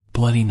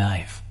bloody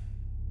knife.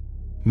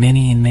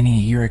 Many a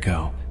year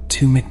ago,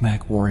 two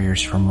Micmac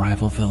warriors from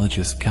rival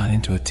villages got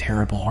into a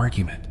terrible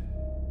argument.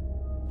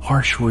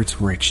 Harsh words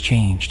were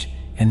exchanged,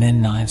 and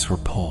then knives were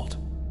pulled.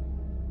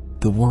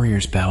 The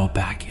warriors battled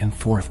back and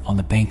forth on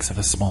the banks of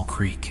a small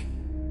creek.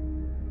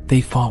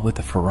 They fought with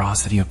the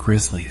ferocity of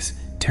grizzlies,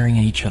 tearing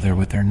at each other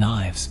with their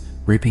knives,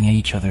 ripping at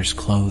each other's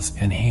clothes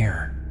and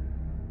hair.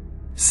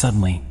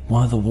 Suddenly,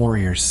 one of the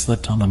warriors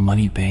slipped on the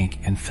muddy bank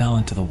and fell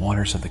into the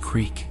waters of the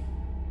creek.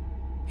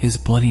 His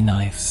bloody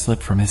knife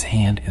slipped from his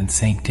hand and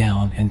sank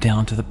down and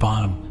down to the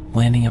bottom,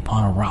 landing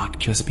upon a rock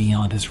just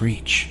beyond his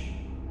reach.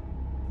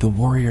 The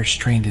warrior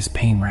strained his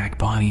pain-racked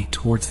body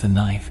towards the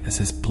knife as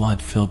his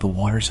blood filled the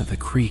waters of the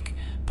creek,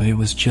 but it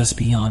was just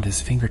beyond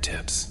his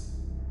fingertips.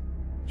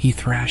 He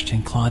thrashed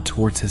and clawed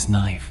towards his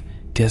knife,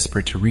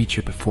 desperate to reach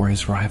it before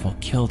his rival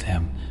killed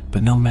him,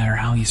 but no matter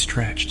how he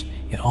stretched,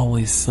 it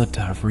always slipped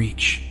out of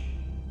reach.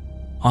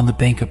 On the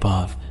bank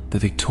above, the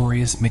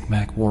victorious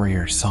Micmac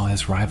warrior saw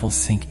his rival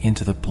sink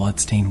into the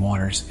blood-stained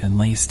waters and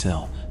lay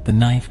still, the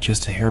knife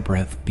just a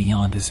hairbreadth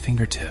beyond his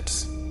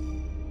fingertips.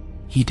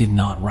 He did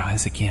not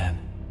rise again.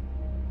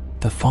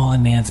 The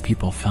fallen man's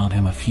people found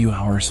him a few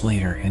hours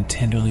later and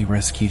tenderly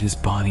rescued his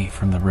body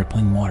from the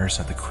rippling waters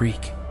of the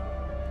creek.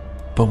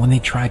 But when they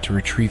tried to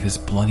retrieve his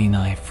bloody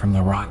knife from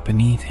the rock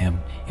beneath him,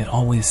 it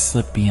always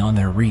slipped beyond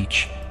their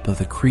reach, though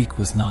the creek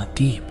was not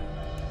deep.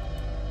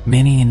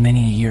 Many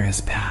a year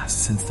has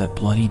passed since that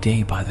bloody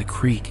day by the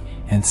creek,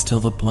 and still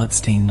the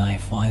blood-stained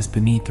knife lies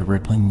beneath the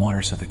rippling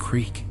waters of the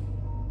creek.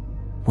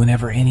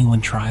 Whenever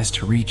anyone tries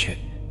to reach it,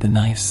 the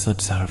knife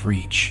slips out of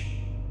reach.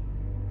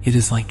 It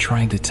is like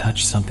trying to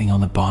touch something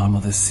on the bottom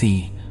of the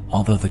sea,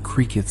 although the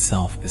creek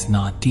itself is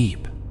not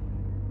deep.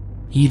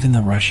 Even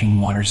the rushing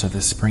waters of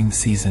the spring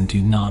season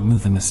do not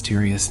move the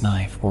mysterious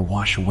knife or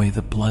wash away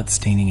the blood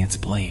staining its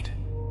blade.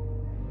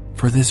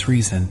 For this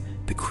reason,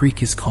 the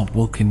creek is called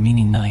Wilkin,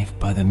 meaning knife,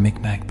 by the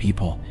Micmac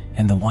people,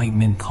 and the white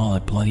men call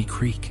it Bloody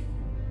Creek.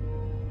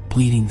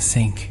 Bleeding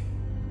Sink.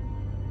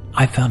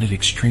 I found it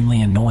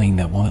extremely annoying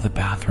that one of the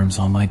bathrooms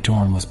on my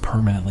dorm was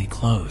permanently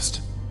closed,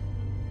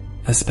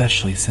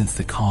 especially since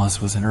the cause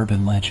was an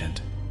urban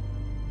legend.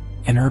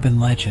 An urban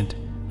legend,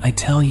 I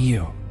tell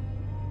you.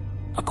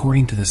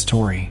 According to the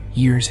story,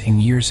 years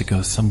and years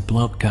ago some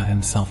bloke got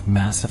himself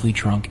massively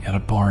drunk at a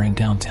bar in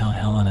downtown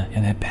Helena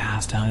and had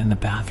passed out in the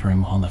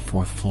bathroom on the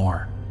 4th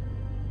floor.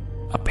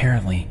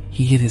 Apparently,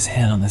 he hit his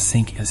head on the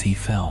sink as he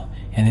fell,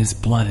 and his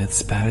blood had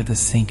spattered the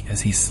sink as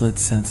he slid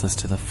senseless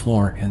to the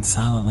floor and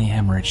silently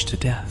hemorrhaged to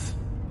death.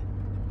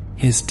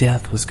 His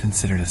death was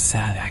considered a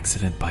sad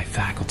accident by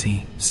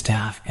faculty,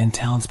 staff, and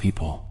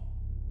townspeople.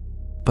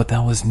 But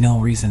that was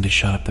no reason to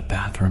shut up the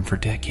bathroom for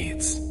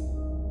decades.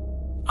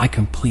 I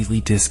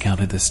completely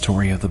discounted the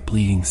story of the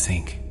bleeding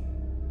sink.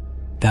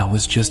 That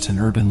was just an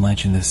urban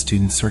legend the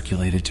students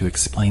circulated to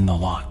explain the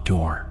locked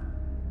door.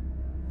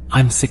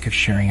 I'm sick of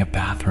sharing a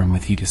bathroom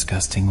with you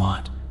disgusting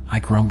lot,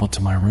 I grumbled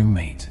to my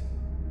roommate.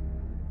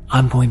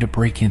 I'm going to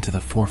break into the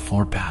 4th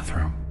floor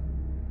bathroom.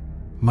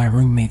 My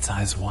roommate's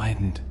eyes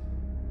widened.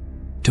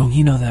 Don't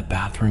you know that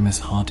bathroom is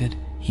haunted?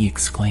 He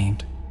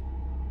exclaimed.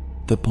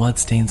 The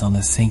bloodstains on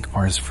the sink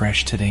are as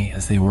fresh today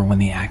as they were when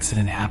the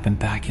accident happened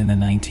back in the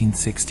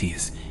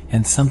 1960s,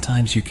 and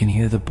sometimes you can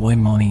hear the boy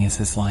moaning as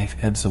his life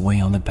ebbs away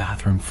on the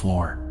bathroom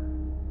floor.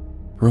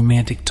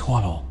 Romantic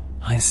twaddle,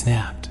 I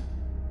snapped.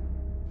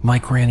 My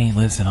granny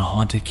lives in a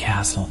haunted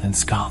castle in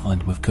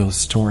Scotland with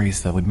ghost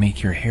stories that would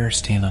make your hair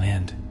stand on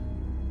end.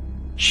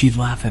 She'd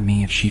laugh at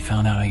me if she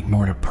found out I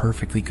ignored a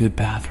perfectly good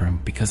bathroom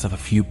because of a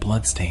few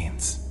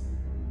bloodstains.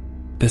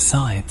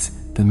 Besides,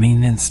 the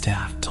maintenance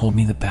staff told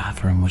me the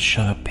bathroom was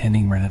shut up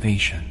pending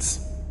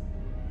renovations.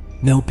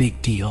 No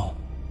big deal.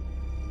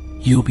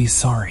 You'll be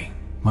sorry,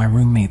 my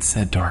roommate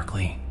said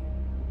darkly.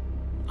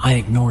 I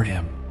ignored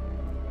him.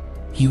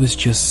 He was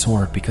just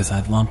sore because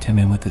I'd lumped him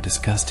in with the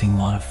disgusting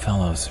lot of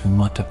fellows who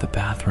mucked up the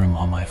bathroom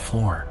on my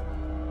floor.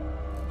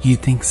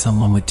 You'd think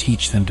someone would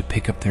teach them to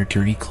pick up their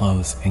dirty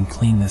clothes and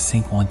clean the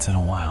sink once in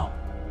a while.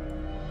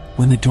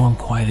 When the dorm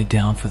quieted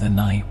down for the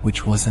night,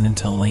 which wasn't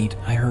until late,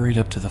 I hurried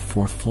up to the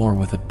 4th floor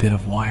with a bit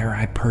of wire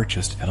I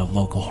purchased at a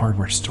local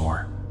hardware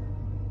store.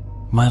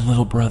 My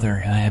little brother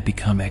and I had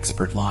become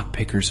expert lock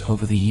pickers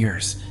over the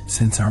years,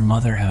 since our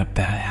mother had a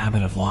bad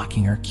habit of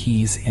locking her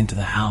keys into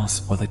the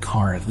house or the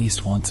car at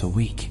least once a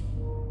week.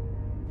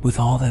 With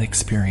all that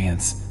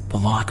experience, the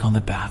lock on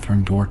the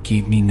bathroom door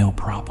gave me no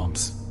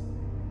problems.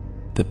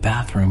 The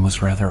bathroom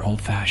was rather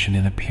old-fashioned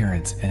in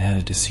appearance and had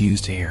a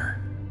disused air.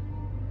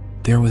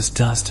 There was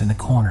dust in the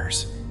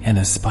corners, and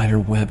a spider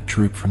web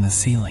drooped from the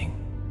ceiling.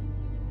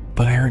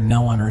 But I heard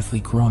no unearthly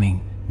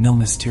groaning, no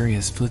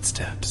mysterious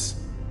footsteps.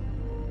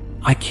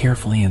 I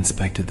carefully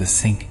inspected the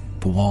sink,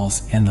 the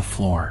walls, and the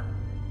floor.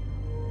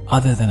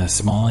 Other than a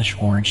smallish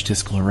orange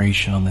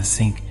discoloration on the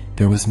sink,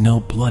 there was no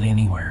blood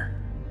anywhere.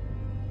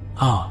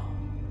 Ah,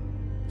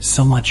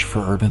 so much for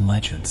urban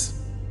legends.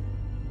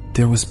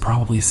 There was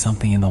probably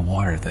something in the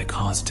water that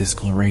caused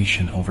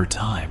discoloration over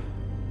time.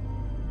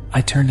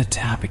 I turned the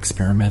tap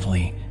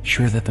experimentally,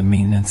 sure that the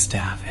maintenance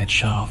staff had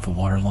shut off the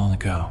water long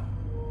ago.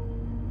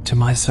 To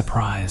my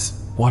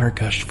surprise, water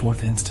gushed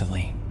forth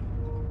instantly.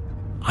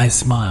 I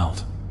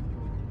smiled.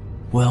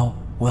 Well,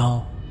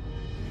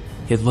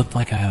 it looked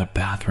like I had a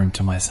bathroom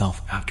to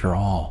myself after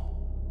all.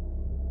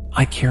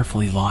 I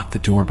carefully locked the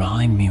door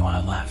behind me when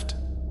I left.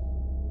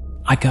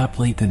 I got up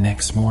late the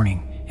next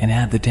morning and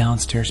had the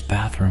downstairs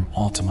bathroom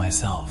all to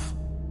myself.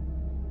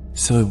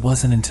 So it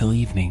wasn't until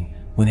evening,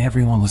 when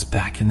everyone was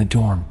back in the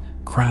dorm,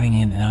 crowding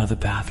in and out of the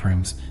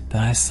bathrooms,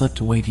 that I slipped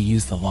away to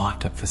use the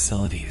locked-up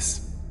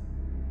facilities.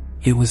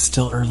 It was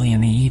still early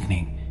in the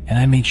evening, and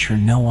I made sure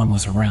no one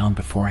was around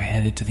before I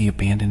headed to the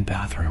abandoned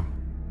bathroom.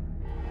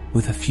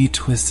 With a few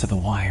twists of the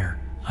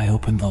wire, I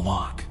opened the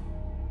lock.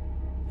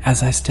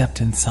 As I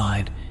stepped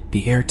inside,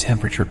 the air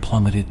temperature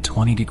plummeted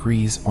 20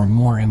 degrees or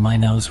more and my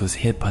nose was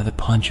hit by the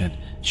pungent,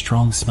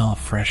 strong smell of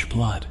fresh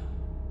blood.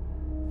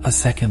 A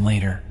second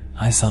later,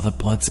 I saw the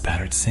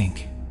blood-spattered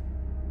sink.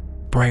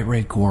 Bright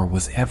red gore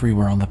was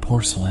everywhere on the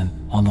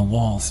porcelain, on the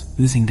walls,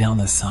 oozing down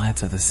the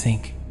sides of the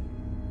sink.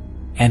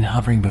 And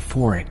hovering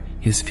before it,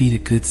 his feet a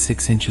good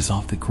 6 inches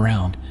off the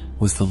ground,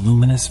 was the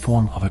luminous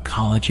form of a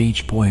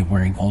college-age boy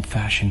wearing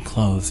old-fashioned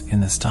clothes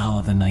in the style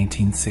of the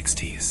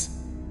 1960s.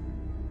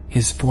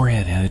 His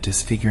forehead had a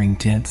disfiguring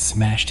dent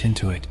smashed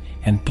into it,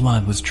 and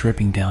blood was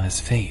dripping down his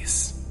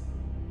face.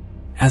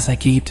 As I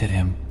gaped at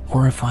him,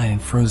 horrified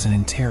and frozen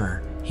in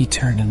terror, he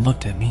turned and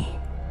looked at me.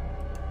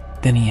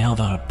 Then he held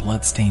out a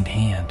blood-stained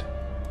hand.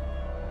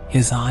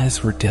 His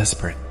eyes were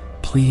desperate,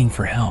 pleading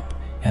for help,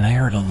 and I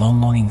heard a low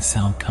moaning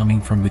sound coming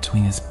from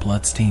between his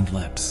blood-stained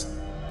lips.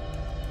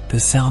 The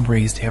sound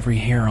raised every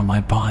hair on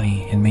my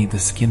body and made the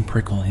skin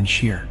prickle in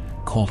sheer,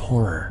 cold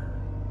horror.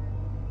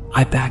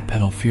 I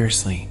backpedaled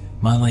fiercely,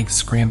 my legs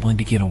scrambling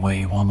to get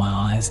away while my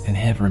eyes and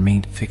head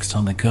remained fixed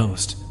on the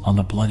ghost, on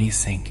the bloody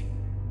sink.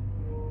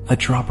 A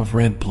drop of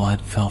red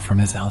blood fell from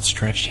his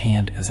outstretched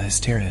hand as I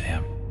stared at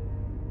him.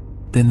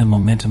 Then the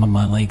momentum of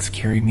my legs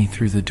carried me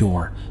through the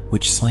door,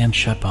 which slammed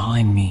shut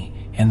behind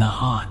me, and the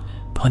hot,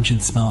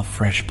 pungent smell of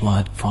fresh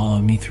blood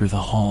followed me through the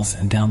halls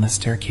and down the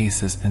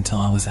staircases until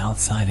I was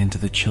outside into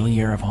the chilly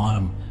air of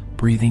autumn,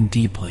 breathing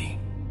deeply.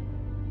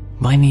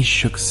 My knees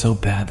shook so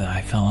bad that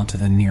I fell onto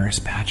the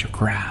nearest patch of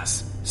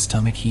grass,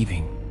 stomach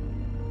heaving.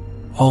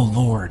 Oh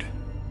Lord!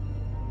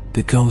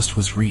 The ghost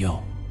was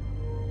real.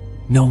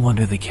 No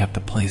wonder they kept the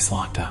place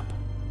locked up.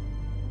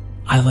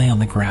 I lay on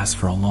the grass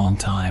for a long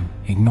time,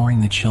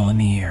 ignoring the chill in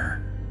the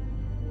air.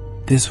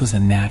 This was a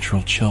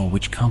natural chill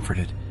which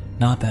comforted,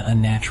 not that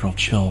unnatural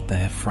chill that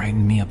had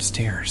frightened me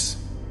upstairs.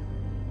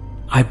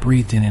 I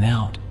breathed in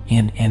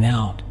and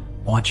out,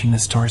 watching the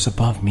stars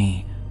above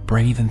me,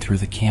 bright even through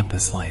the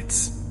campus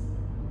lights.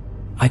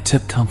 I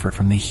took comfort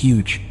from the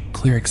huge,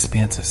 clear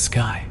expanse of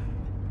sky,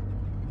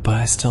 but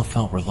I still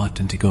felt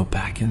reluctant to go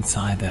back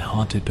inside that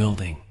haunted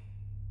building.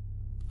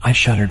 I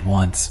shuddered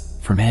once,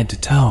 from head to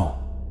toe.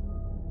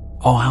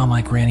 Oh, how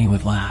my granny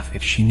would laugh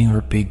if she knew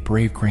her big,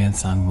 brave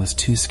grandson was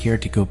too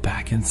scared to go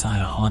back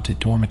inside a haunted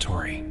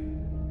dormitory.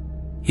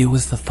 It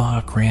was the thought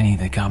of Granny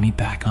that got me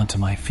back onto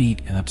my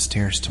feet and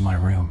upstairs to my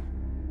room.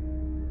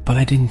 But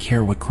I didn't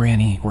care what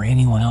Granny or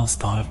anyone else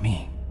thought of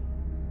me.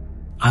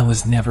 I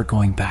was never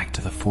going back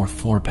to the 4th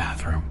floor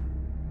bathroom.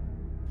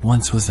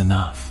 Once was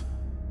enough.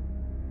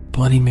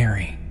 Bloody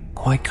Mary,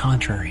 quite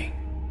contrary.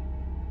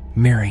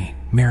 Mary,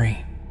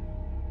 Mary.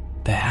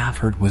 The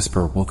half-heard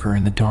whisper woke her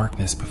in the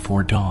darkness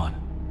before dawn.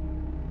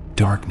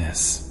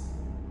 Darkness.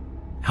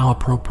 How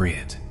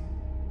appropriate.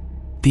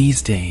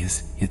 These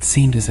days, it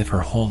seemed as if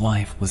her whole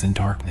life was in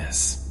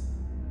darkness.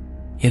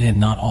 It had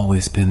not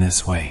always been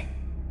this way.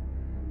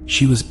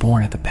 She was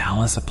born at the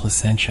Palace of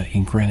Placentia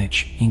in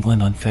Greenwich,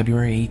 England on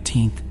February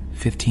 18,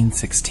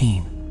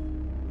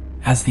 1516.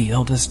 As the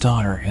eldest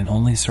daughter and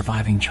only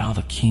surviving child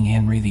of King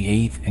Henry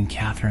VIII and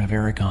Catherine of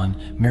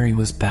Aragon, Mary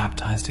was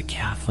baptized a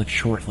Catholic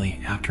shortly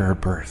after her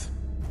birth.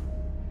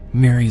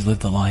 Mary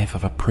lived the life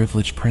of a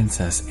privileged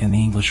princess in the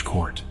English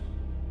court.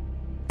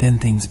 Then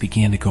things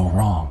began to go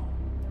wrong.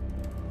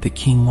 The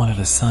king wanted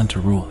a son to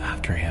rule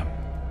after him.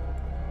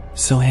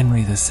 So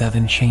Henry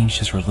VII changed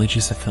his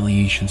religious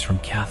affiliations from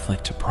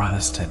Catholic to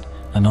Protestant,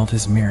 annulled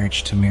his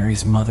marriage to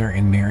Mary's mother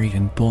and married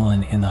in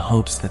Boulogne in the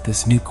hopes that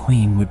this new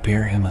queen would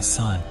bear him a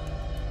son.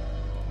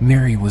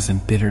 Mary was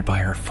embittered by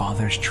her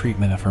father's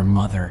treatment of her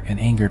mother and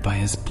angered by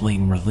his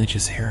blatant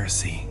religious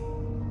heresy.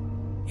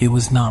 It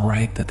was not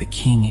right that the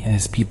king and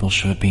his people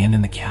should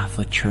abandon the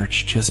Catholic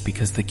Church just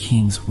because the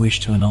kings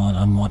wished to annul an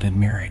unwanted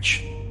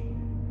marriage.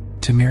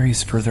 To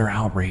Mary's further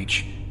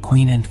outrage,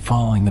 Queen Anne,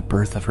 following the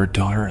birth of her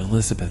daughter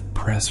Elizabeth,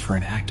 pressed for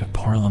an act of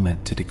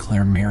parliament to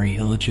declare Mary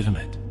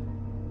illegitimate.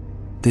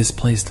 This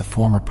placed the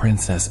former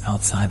princess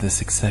outside the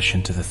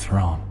succession to the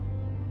throne.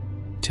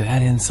 To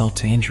add insult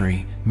to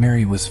injury,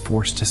 Mary was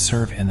forced to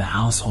serve in the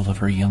household of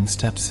her young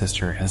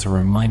stepsister as a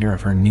reminder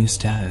of her new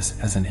status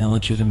as an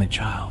illegitimate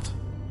child.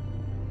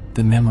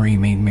 The memory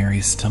made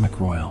Mary's stomach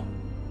roil.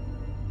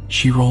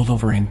 She rolled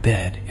over in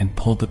bed and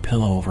pulled the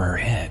pillow over her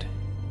head.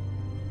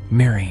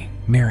 Mary,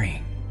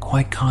 Mary,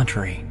 quite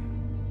contrary.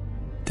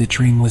 The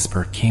dream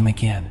whisper came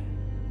again.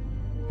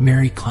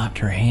 Mary clapped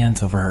her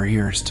hands over her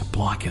ears to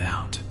block it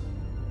out.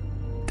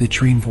 The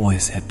dream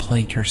voice had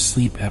plagued her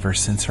sleep ever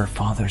since her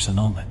father's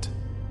annulment.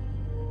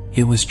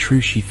 It was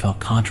true she felt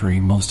contrary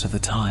most of the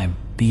time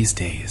these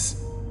days.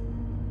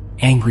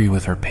 Angry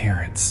with her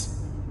parents.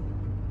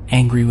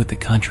 Angry with the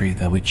country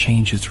that would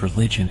change its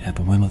religion at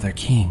the whim of their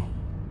king.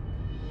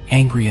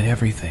 Angry at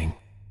everything.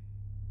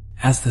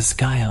 As the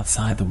sky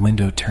outside the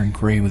window turned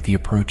gray with the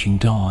approaching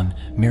dawn,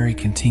 Mary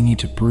continued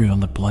to brood on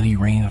the bloody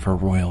reign of her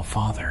royal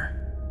father.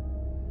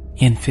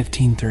 In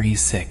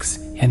 1536,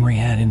 Henry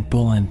had in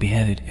Boleyn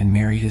beheaded and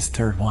married his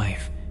third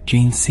wife,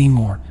 Jane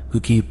Seymour, who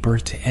gave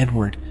birth to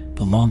Edward,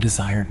 the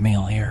long-desired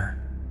male heir.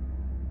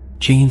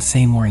 Jane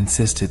Seymour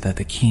insisted that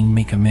the king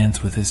make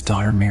amends with his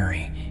daughter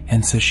Mary,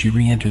 and so she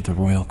re-entered the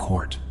royal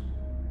court.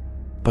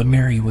 But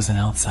Mary was an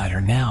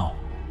outsider now.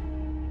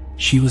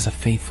 She was a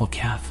faithful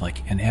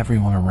Catholic, and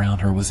everyone around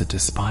her was a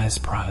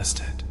despised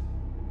Protestant.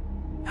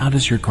 "How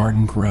does your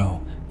garden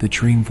grow?" the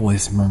dream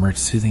voice murmured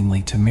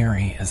soothingly to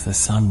Mary as the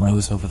sun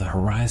rose over the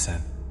horizon.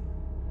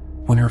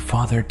 When her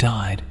father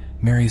died,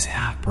 Mary's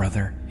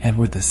half-brother,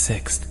 Edward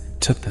VI,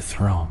 took the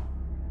throne.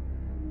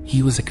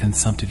 He was a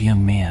consumptive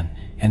young man,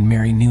 and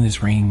Mary knew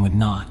his reign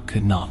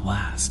could not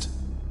last.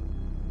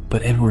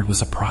 But Edward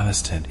was a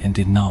Protestant and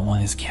did not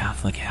want his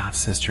Catholic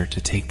half-sister to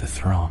take the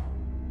throne.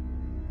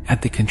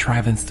 At the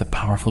contrivance the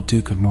powerful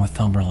Duke of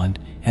Northumberland,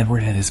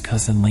 Edward had his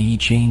cousin Lady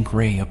Jane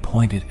Grey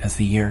appointed as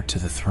the heir to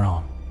the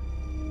throne.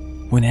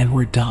 When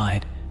Edward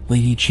died,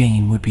 Lady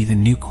Jane would be the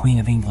new Queen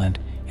of England,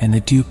 and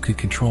the Duke could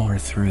control her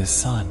through his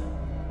son.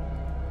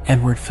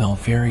 Edward fell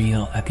very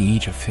ill at the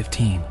age of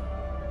 15.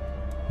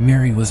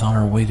 Mary was on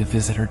her way to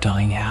visit her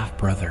dying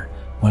half-brother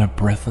when a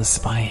breathless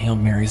spy hailed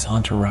Mary's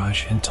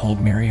entourage and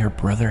told Mary her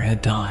brother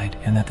had died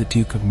and that the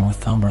Duke of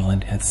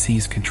Northumberland had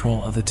seized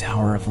control of the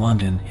Tower of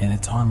London and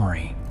its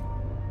armory.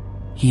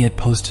 He had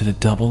posted a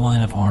double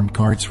line of armed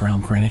guards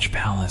around Greenwich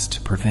Palace to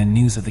prevent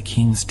news of the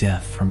king's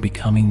death from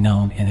becoming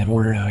known and had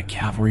ordered out a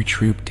cavalry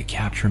troop to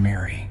capture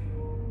Mary.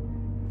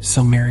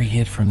 So Mary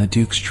hid from the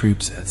Duke's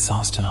troops at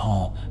Sawston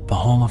Hall, the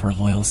home of her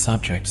loyal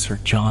subject Sir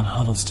John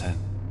Huddleston.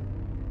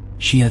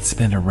 She had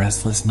spent a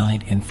restless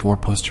night in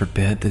four-poster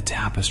bed the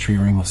tapestry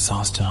room of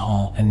Sawston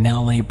Hall and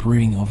now lay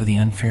brooding over the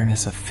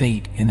unfairness of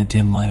fate in the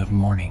dim light of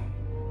morning.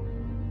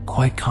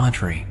 "Quite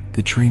contrary,"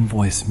 the dream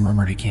voice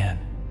murmured again.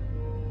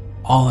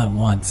 All at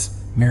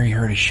once, Mary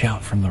heard a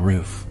shout from the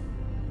roof.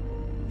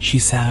 She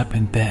sat up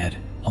in bed,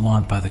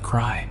 alarmed by the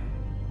cry.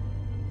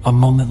 A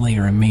moment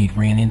later, a maid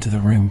ran into the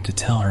room to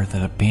tell her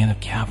that a band of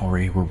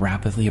cavalry were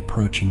rapidly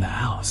approaching the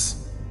house.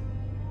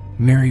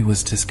 Mary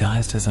was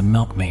disguised as a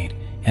milkmaid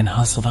and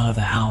hustled out of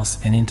the house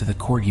and into the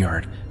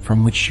courtyard,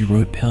 from which she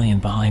rode pillion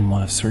behind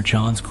one of Sir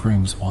John's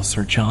grooms while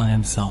Sir John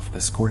himself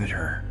escorted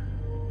her.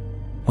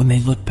 When they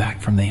looked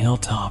back from the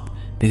hilltop,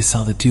 they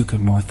saw the Duke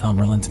of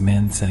Northumberland's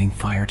men setting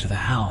fire to the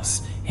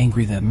house,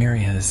 angry that Mary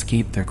had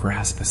escaped their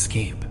grasp.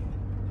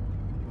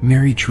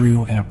 Mary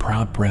drew in a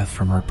proud breath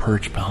from her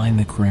perch behind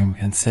the groom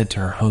and said to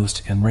her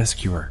host and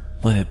rescuer,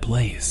 "Let it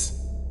blaze.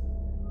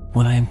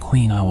 When I am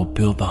queen, I will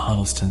build the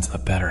Huddlestons a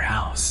better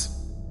house."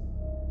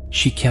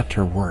 She kept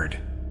her word.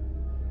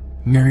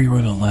 Mary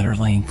wrote a letter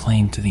laying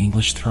claim to the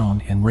English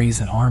throne and raised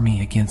an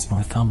army against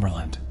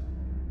Northumberland.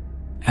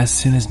 As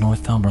soon as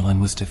Northumberland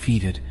was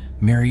defeated,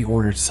 Mary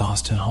ordered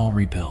Sawston Hall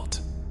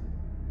rebuilt.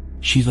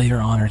 She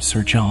later honored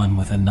Sir John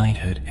with a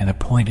knighthood and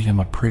appointed him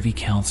a privy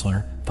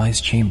councillor,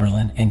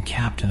 vice-chamberlain, and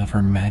captain of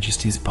Her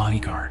Majesty's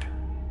bodyguard.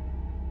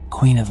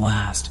 Queen at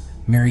last,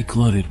 Mary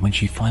gloated when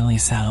she finally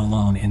sat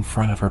alone in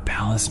front of her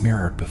palace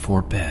mirror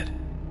before bed.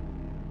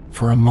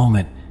 For a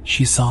moment,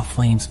 she saw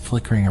flames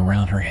flickering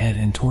around her head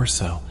and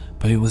torso,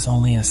 but it was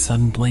only a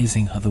sudden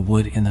blazing of the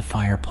wood in the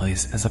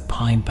fireplace as a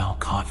pine bough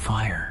caught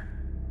fire.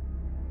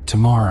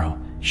 Tomorrow,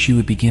 she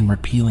would begin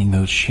repealing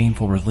those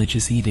shameful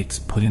religious edicts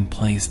put in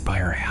place by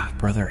her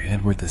half-brother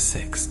Edward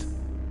VI.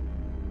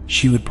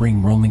 She would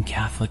bring Roman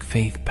Catholic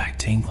faith back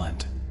to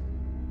England.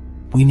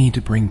 "We need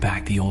to bring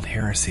back the old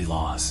heresy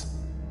laws.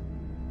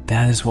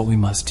 That is what we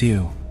must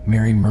do,"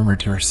 Mary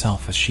murmured to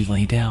herself as she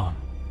lay down.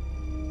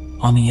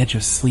 On the edge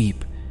of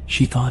sleep,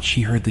 she thought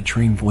she heard the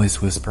dream voice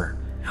whisper,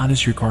 "How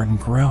does your garden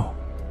grow?"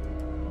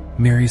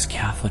 Mary's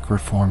Catholic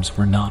reforms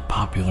were not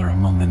popular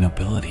among the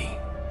nobility.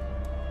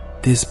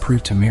 This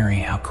proved to Mary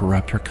how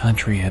corrupt her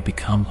country had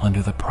become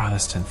under the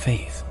Protestant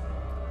faith.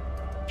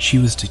 She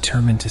was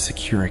determined to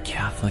secure a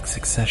Catholic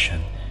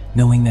succession,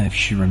 knowing that if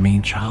she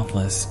remained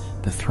childless,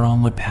 the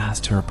throne would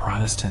pass to her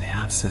Protestant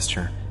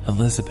half-sister,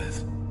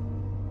 Elizabeth.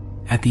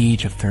 At the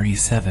age of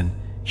 37,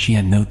 she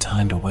had no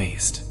time to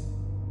waste.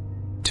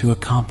 To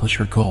accomplish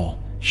her goal,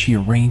 she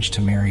arranged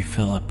to marry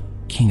Philip,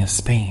 King of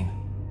Spain.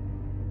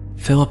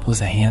 Philip was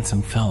a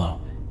handsome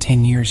fellow,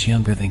 10 years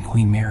younger than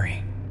Queen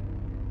Mary.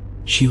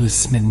 She was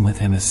smitten with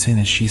him as soon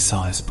as she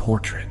saw his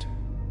portrait.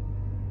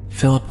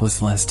 Philip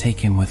was less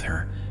taken with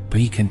her, but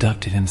he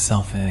conducted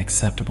himself in an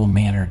acceptable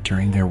manner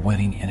during their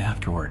wedding and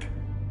afterward.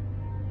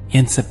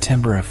 In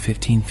September of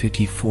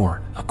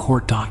 1554, a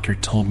court doctor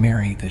told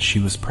Mary that she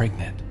was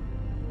pregnant.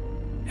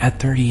 At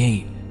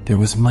 38, there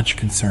was much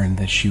concern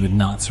that she would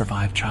not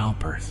survive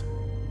childbirth.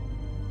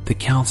 The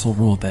council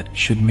ruled that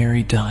should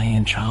Mary die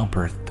in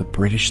childbirth, the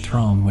British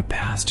throne would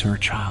pass to her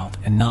child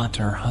and not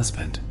to her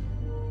husband.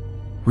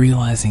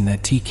 Realizing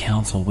that the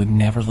council would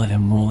never let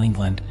him rule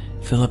England,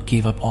 Philip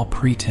gave up all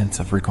pretense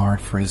of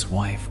regard for his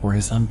wife or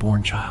his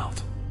unborn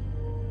child.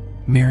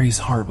 Mary's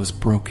heart was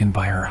broken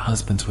by her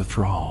husband's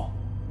withdrawal.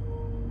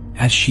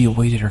 As she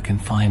awaited her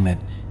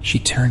confinement, she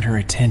turned her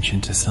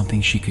attention to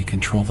something she could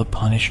control: the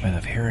punishment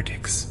of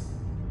heretics.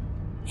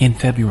 In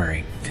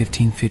February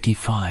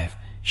 1555,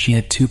 she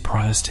had 2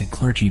 Protestant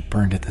clergy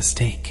burned at the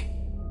stake.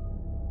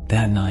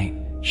 That night,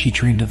 she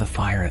dreamed of the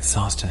fire at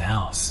Sawston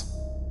House.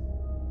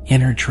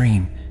 In her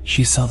dream,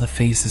 she saw the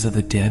faces of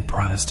the dead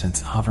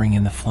Protestants hovering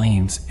in the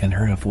flames and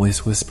heard a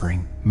voice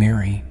whispering,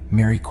 "Mary,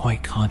 Mary,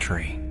 quite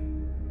contrary.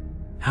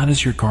 How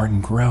does your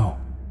garden grow?"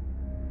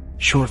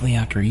 Shortly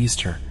after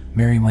Easter,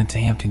 Mary went to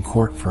Hampton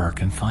Court for her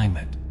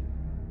confinement.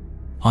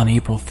 On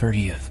April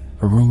 30th,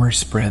 a rumor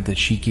spread that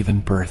she'd given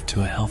birth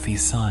to a healthy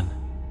son.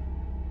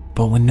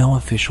 But when no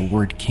official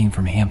word came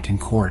from Hampton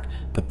Court,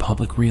 the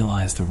public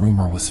realized the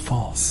rumor was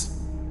false.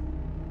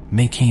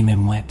 May came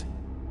and went.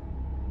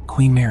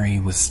 Queen Mary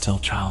was still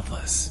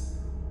childless.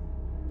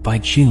 By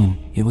June,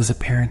 it was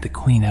apparent the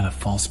Queen had a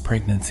false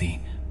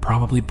pregnancy,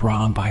 probably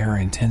brought on by her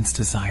intense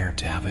desire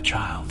to have a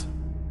child.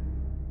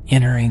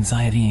 In her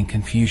anxiety and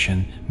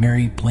confusion,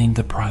 Mary blamed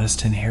the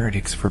Protestant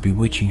heretics for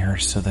bewitching her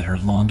so that her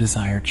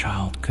long-desired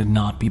child could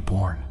not be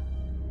born.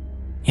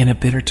 In a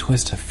bitter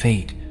twist of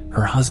fate,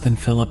 her husband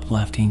Philip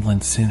left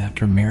England soon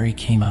after Mary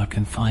came out of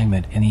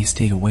confinement, and he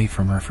stayed away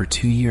from her for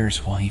 2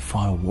 years while he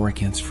fought a war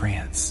against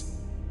France.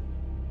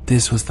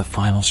 This was the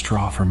final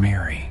straw for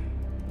Mary.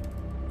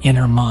 In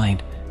her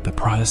mind, the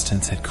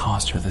Protestants had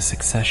cost her the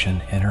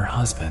succession and her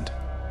husband.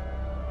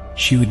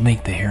 She would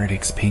make the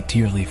heretics pay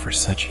dearly for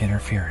such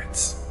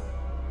interference.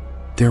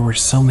 There were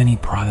so many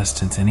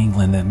Protestants in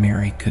England that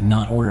Mary could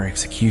not order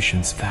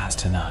executions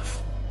fast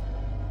enough.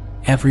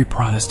 Every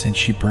Protestant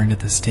she burned at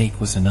the stake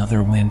was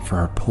another win for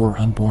her poor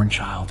unborn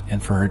child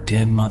and for her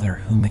dead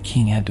mother, whom the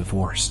king had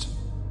divorced.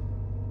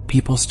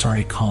 People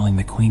started calling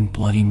the Queen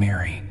Bloody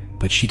Mary,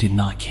 but she did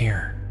not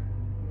care.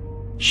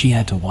 She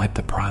had to wipe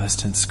the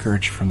Protestant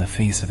scourge from the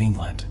face of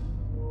England.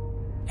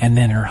 And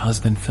then her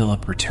husband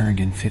Philip returned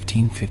in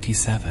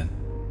 1557.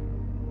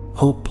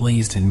 Hope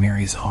blazed in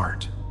Mary's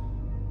heart.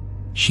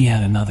 She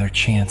had another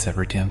chance at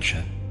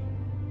redemption.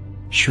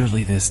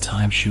 Surely this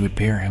time she would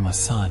bear him a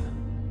son.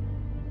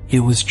 It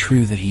was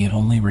true that he had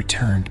only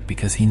returned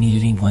because he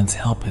needed England's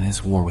help in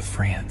his war with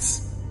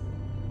France.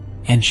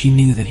 And she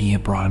knew that he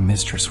had brought a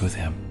mistress with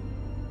him.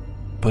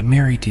 But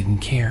Mary didn't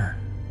care.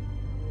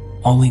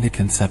 Only the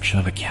conception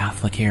of a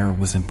Catholic heir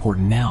was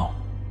important now.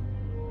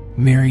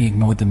 Mary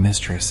ignored the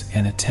mistress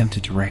and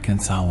attempted to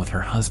reconcile with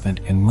her husband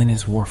and win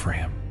his war for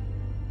him.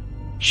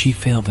 She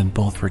failed in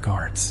both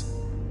regards.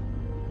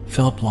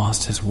 Philip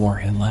lost his war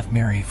and left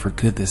Mary for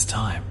good this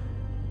time.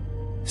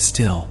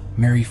 Still,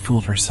 Mary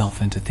fooled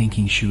herself into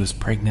thinking she was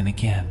pregnant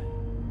again.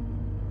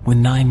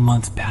 When 9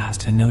 months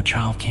passed and no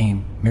child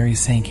came, Mary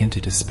sank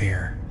into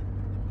despair.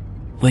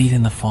 Late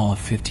in the fall of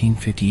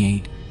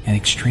 1558, an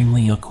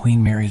extremely ill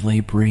Queen Mary lay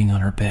brooding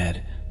on her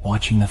bed,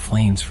 watching the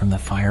flames from the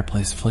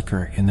fireplace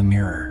flicker in the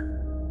mirror.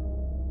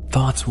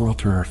 Thoughts whirled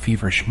through her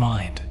feverish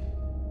mind.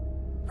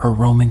 Her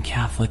Roman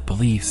Catholic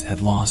beliefs had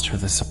lost her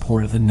the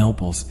support of the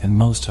nobles and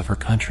most of her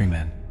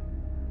countrymen.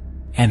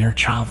 And her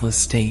childless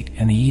state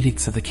and the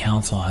edicts of the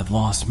council had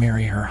lost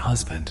Mary her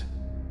husband.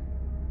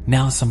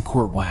 Now some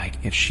court wag,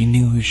 if she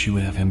knew who she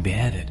would have him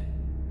beheaded,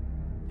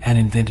 had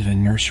invented a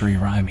nursery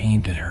rhyme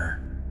aimed at her.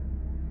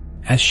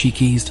 As she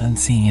gazed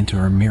unseeing into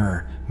her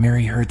mirror,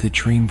 Mary heard the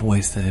dream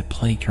voice that had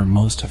plagued her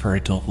most of her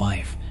adult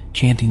life,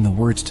 chanting the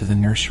words to the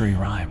nursery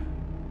rhyme.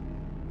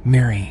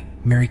 "Mary,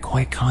 Mary,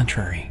 quite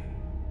contrary.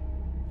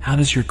 How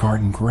does your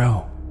garden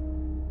grow?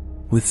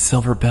 With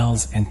silver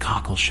bells and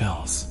cockle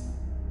shells,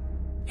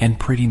 and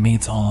pretty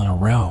maids all in a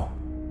row."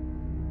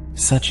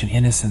 Such an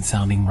innocent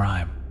sounding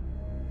rhyme.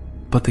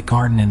 But the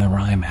garden in the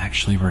rhyme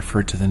actually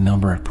referred to the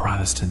number of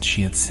Protestants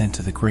she had sent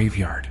to the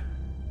graveyard.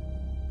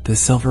 The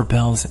silver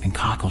bells and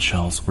cockle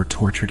shells were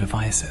torture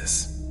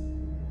devices,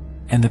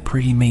 and the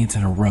pretty maids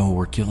in a row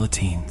were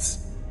guillotines.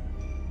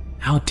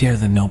 How dare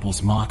the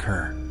nobles mock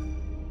her?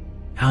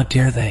 How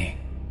dare they?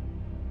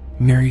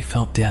 Mary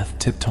felt death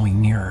tiptoeing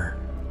nearer,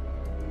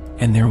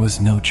 and there was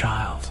no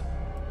child.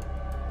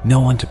 No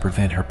one to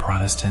prevent her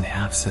Protestant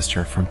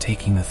half-sister from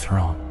taking the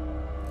throne.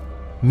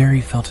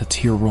 Mary felt a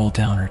tear roll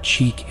down her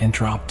cheek and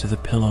drop to the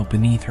pillow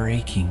beneath her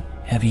aching,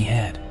 heavy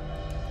head.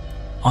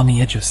 On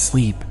the edge of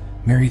sleep,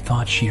 Mary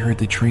thought she heard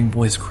the dream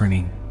voice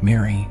crooning,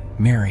 "Mary,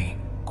 Mary,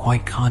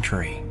 quite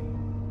contrary.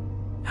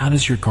 How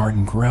does your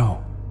garden grow?"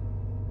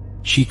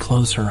 She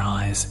closed her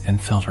eyes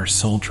and felt her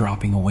soul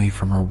dropping away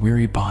from her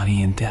weary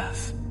body in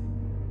death.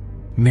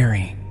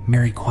 "Mary,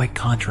 Mary, quite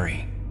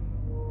contrary."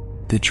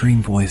 The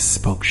dream voice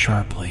spoke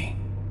sharply.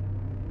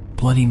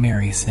 Bloody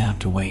Mary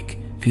snapped awake,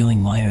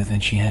 feeling lighter than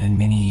she had in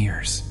many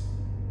years.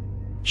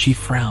 She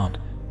frowned,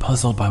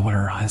 puzzled by what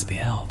her eyes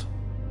beheld.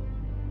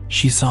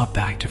 She saw a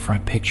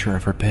back-to-front picture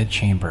of her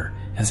bedchamber,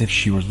 as if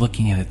she were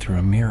looking at it through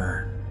a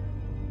mirror.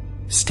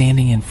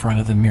 Standing in front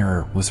of the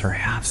mirror was her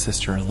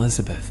half-sister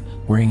Elizabeth,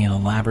 wearing an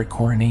elaborate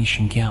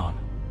coronation gown.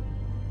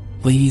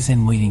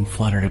 Ladies-in-waiting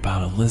fluttered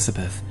about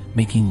Elizabeth,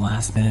 making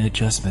last-minute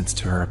adjustments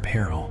to her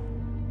apparel.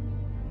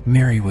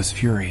 Mary was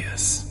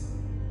furious.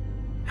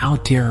 How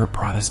dare her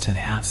Protestant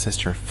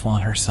half-sister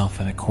flaunt herself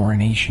in a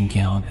coronation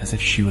gown as if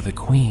she were the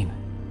queen?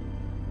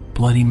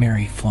 Bloody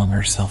Mary flung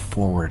herself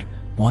forward,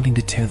 wanting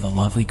to tear the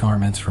lovely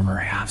garments from her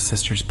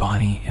half-sister's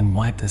body and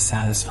wipe the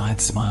satisfied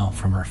smile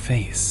from her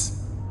face.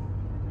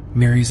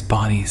 Mary's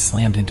body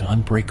slammed into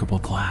unbreakable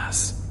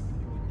glass.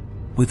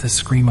 With a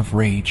scream of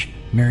rage,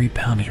 Mary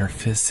pounded her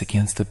fists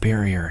against the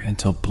barrier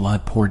until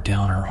blood poured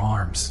down her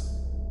arms.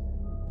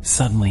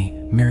 Suddenly,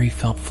 Mary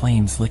felt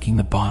flames licking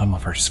the bottom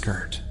of her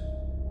skirt.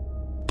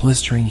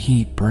 Blistering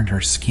heat burned her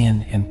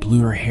skin and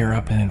blew her hair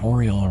up in an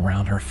aureole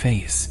around her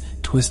face,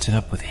 twisted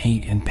up with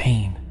hate and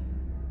pain.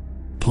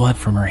 Blood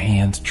from her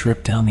hands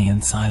dripped down the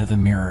inside of the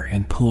mirror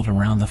and pooled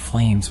around the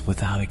flames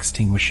without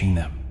extinguishing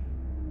them.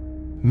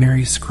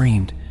 Mary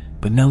screamed,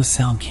 but no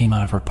sound came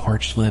out of her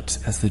parched lips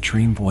as the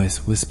dream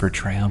voice whispered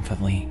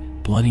triumphantly,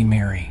 "Bloody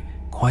Mary,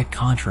 quite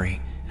contrary,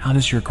 how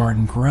does your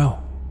garden grow?"